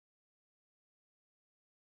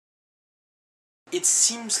It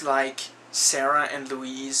seems like Sarah and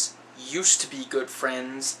Louise used to be good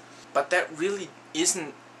friends, but that really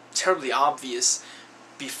isn't terribly obvious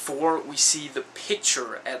before we see the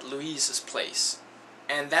picture at Louise's place.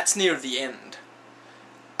 And that's near the end.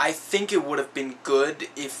 I think it would have been good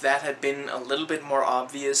if that had been a little bit more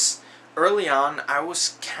obvious. Early on, I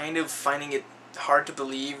was kind of finding it hard to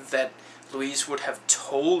believe that Louise would have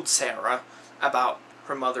told Sarah about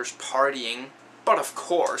her mother's partying. But of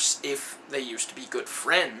course, if they used to be good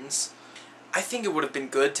friends, I think it would have been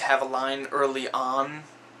good to have a line early on.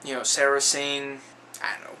 You know, Sarah saying,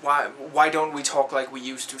 I don't know, why don't we talk like we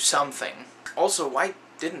used to, something. Also, why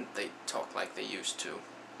didn't they talk like they used to?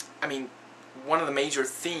 I mean, one of the major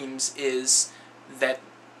themes is that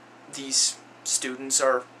these students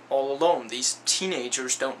are all alone. These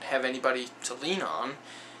teenagers don't have anybody to lean on.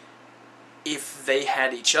 If they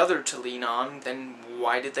had each other to lean on, then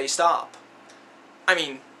why did they stop? I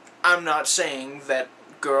mean, I'm not saying that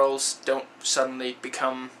girls don't suddenly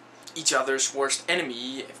become each other's worst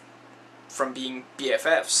enemy from being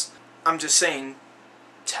BFFs. I'm just saying,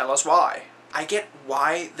 tell us why. I get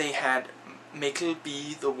why they had Mikkel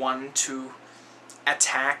be the one to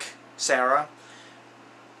attack Sarah,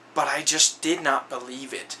 but I just did not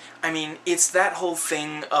believe it. I mean, it's that whole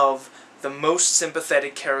thing of the most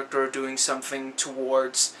sympathetic character doing something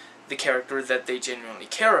towards the character that they genuinely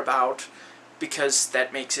care about, because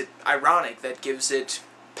that makes it ironic, that gives it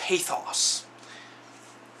pathos.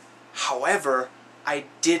 However, I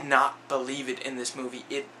did not believe it in this movie.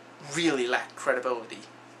 It really lacked credibility.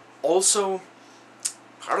 Also,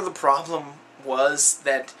 part of the problem was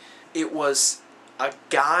that it was a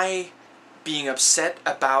guy being upset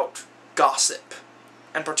about gossip,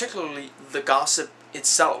 and particularly the gossip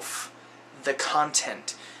itself, the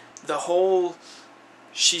content, the whole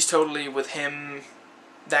she's totally with him,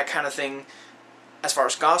 that kind of thing. As far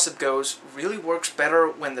as gossip goes, really works better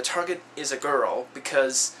when the target is a girl,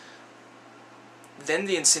 because then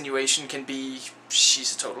the insinuation can be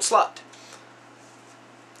she's a total slut.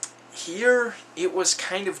 Here, it was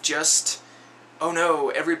kind of just, oh no,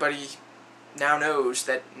 everybody now knows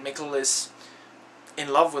that Mikkel is in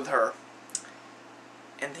love with her.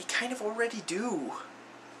 And they kind of already do.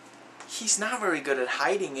 He's not very good at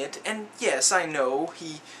hiding it, and yes, I know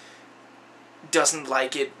he doesn't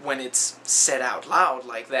like it when it's said out loud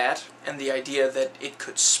like that, and the idea that it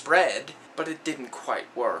could spread, but it didn't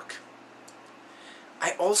quite work.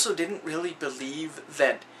 I also didn't really believe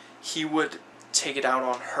that he would take it out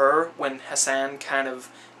on her when Hassan kind of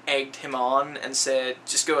egged him on and said,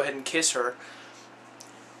 just go ahead and kiss her.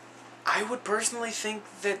 I would personally think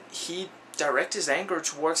that he'd direct his anger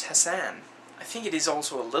towards Hassan. I think it is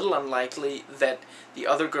also a little unlikely that the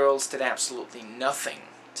other girls did absolutely nothing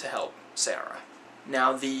to help Sarah.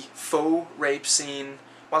 Now, the faux rape scene,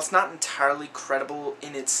 while it's not entirely credible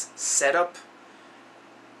in its setup,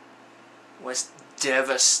 was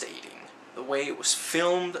devastating. The way it was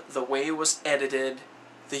filmed, the way it was edited,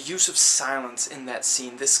 the use of silence in that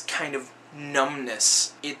scene, this kind of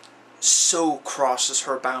numbness, it so crosses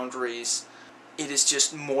her boundaries. It is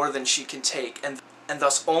just more than she can take, and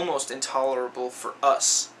thus almost intolerable for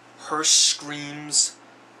us. Her screams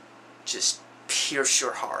just pierce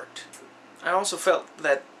your heart. I also felt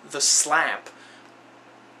that the slap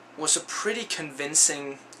was a pretty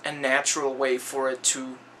convincing and natural way for it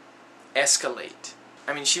to escalate.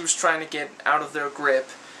 I mean, she was trying to get out of their grip,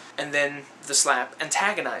 and then the slap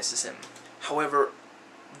antagonizes him. However,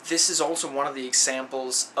 this is also one of the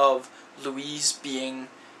examples of Louise being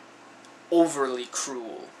overly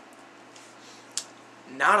cruel.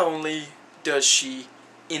 Not only does she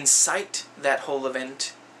incite that whole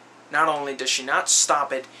event, not only does she not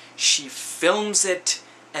stop it, she films it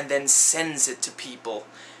and then sends it to people,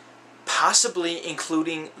 possibly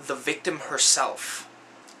including the victim herself.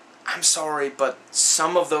 I'm sorry, but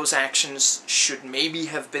some of those actions should maybe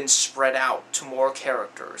have been spread out to more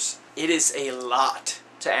characters. It is a lot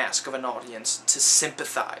to ask of an audience to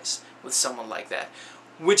sympathize with someone like that.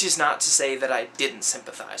 Which is not to say that I didn't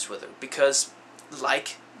sympathize with her, because,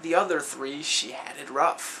 like the other three, she had it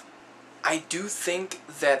rough. I do think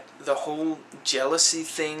that the whole jealousy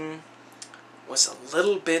thing was a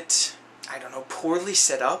little bit, I don't know, poorly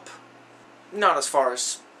set up. Not as far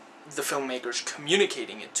as the filmmakers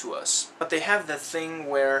communicating it to us, but they have that thing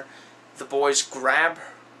where the boys grab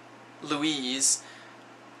Louise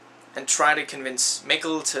and try to convince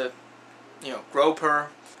Mikkel to, grope her,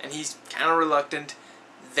 and he's kind of reluctant.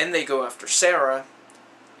 Then they go after Sarah,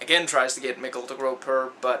 again tries to get Mikkel to grope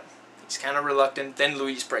her, but he's kind of reluctant. Then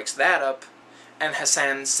Louise breaks that up, and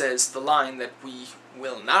Hassan says the line that we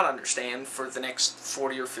will not understand for the next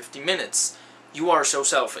 40 or 50 minutes. You are so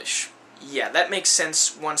selfish. Yeah, that makes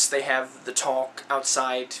sense once they have the talk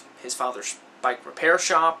outside his father's bike repair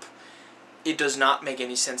shop. It does not make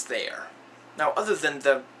any sense there. Now, other than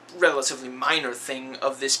the relatively minor thing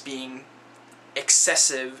of this being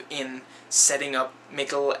excessive in setting up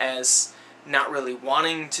Mikkel as not really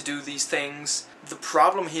wanting to do these things, the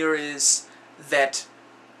problem here is that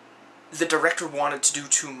the director wanted to do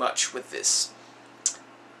too much with this.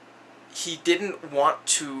 He didn't want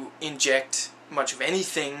to inject much of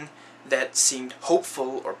anything that seemed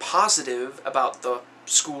hopeful or positive about the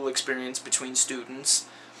school experience between students,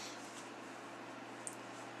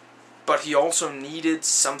 but he also needed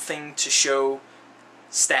something to show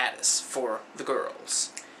status for the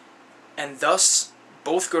girls. And thus,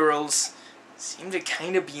 both girls seem to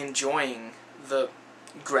kind of be enjoying the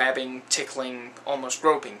grabbing, tickling, almost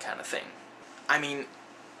groping kind of thing. I mean,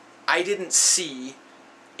 I didn't see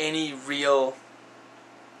any real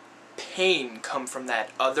pain come from that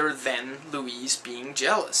other than Louise being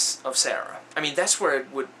jealous of Sarah. I mean, that's where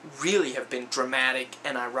it would really have been dramatic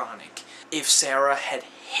and ironic if Sarah had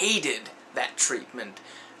hated that treatment,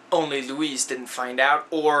 only Louise didn't find out,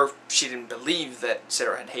 or she didn't believe that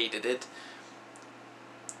Sarah had hated it,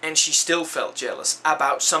 and she still felt jealous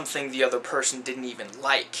about something the other person didn't even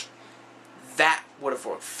like. That would have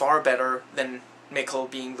worked far better than Mikkel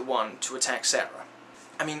being the one to attack Sarah.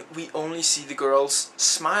 I mean, we only see the girls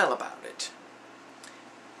smile about it.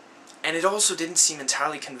 And it also didn't seem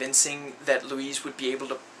entirely convincing that Louise would be able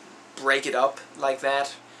to break it up like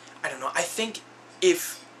that. I don't know, I think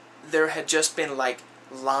if there had just been, like,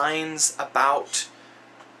 lines about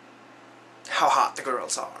how hot the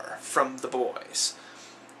girls are from the boys,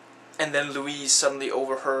 and then Louise suddenly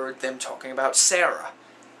overheard them talking about Sarah,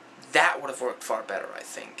 that would have worked far better, I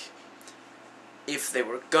think. If they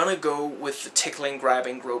were gonna go with the tickling,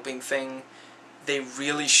 grabbing, groping thing, they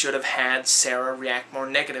really should have had Sarah react more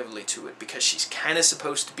negatively to it, because she's kind of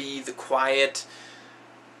supposed to be the quiet,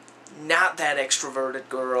 not that extroverted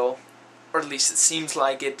girl, or at least it seems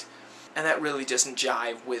like it, and that really doesn't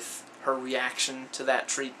jive with her reaction to that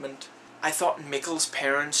treatment. I thought Mikkel's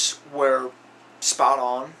parents were spot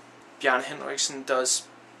on. Bjarne Henriksen does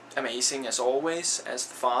amazing as always as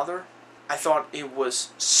the father. I thought it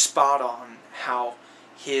was spot on how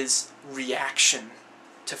his reaction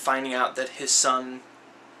to finding out that his son,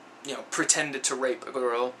 pretended to rape a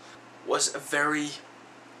girl was a very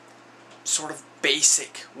sort of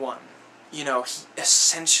basic one. He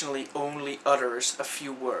essentially only utters a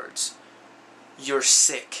few words. You're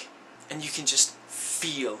sick. And you can just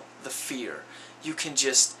feel the fear. You can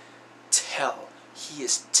just tell he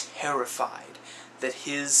is terrified that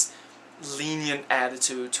his lenient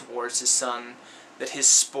attitude towards his son, that his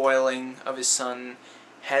spoiling of his son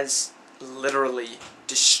has literally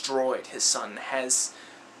destroyed his son, has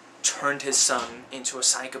turned his son into a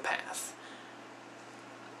psychopath.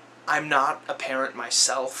 I'm not a parent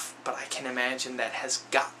myself, but I can imagine that has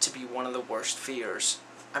got to be one of the worst fears.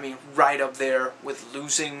 I mean, right up there with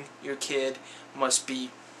losing your kid must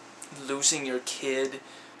be losing your kid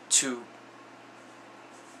to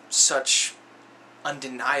such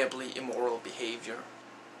undeniably immoral behavior.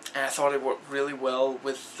 And I thought it worked really well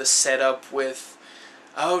with the setup with,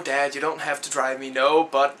 oh, Dad, you don't have to drive me. No,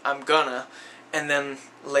 but I'm gonna. And then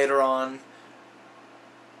later on,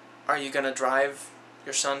 are you gonna drive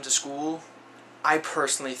your son to school? I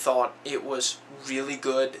personally thought it was really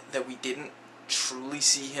good that we didn't truly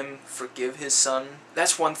see him forgive his son.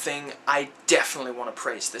 That's one thing I definitely want to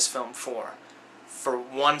praise this film for. For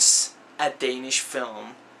once, a Danish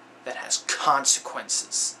film that has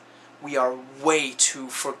consequences. We are way too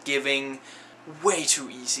forgiving, way too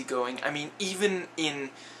easygoing. I mean, even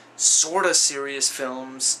in sort of serious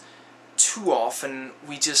films, too often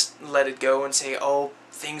we just let it go and say, oh,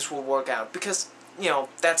 things will work out. Because,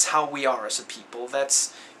 that's how we are as a people.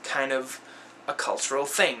 That's kind of a cultural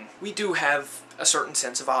thing. We do have a certain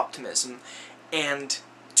sense of optimism, and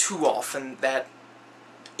too often that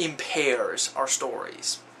impairs our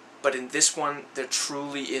stories. But in this one, there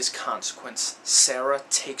truly is consequence. Sarah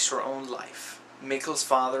takes her own life. Mikkel's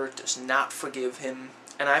father does not forgive him,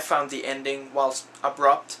 and I found the ending, whilst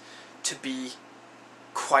abrupt, to be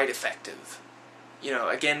quite effective.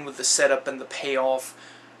 Again with the setup and the payoff.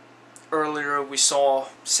 Earlier we saw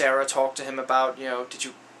Sarah talk to him about, did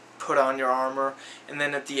you put on your armor? And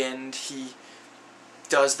then at the end he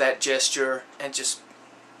does that gesture and just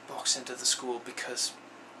walks into the school, because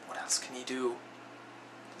what else can he do?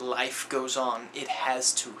 Life goes on. He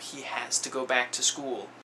has to go back to school.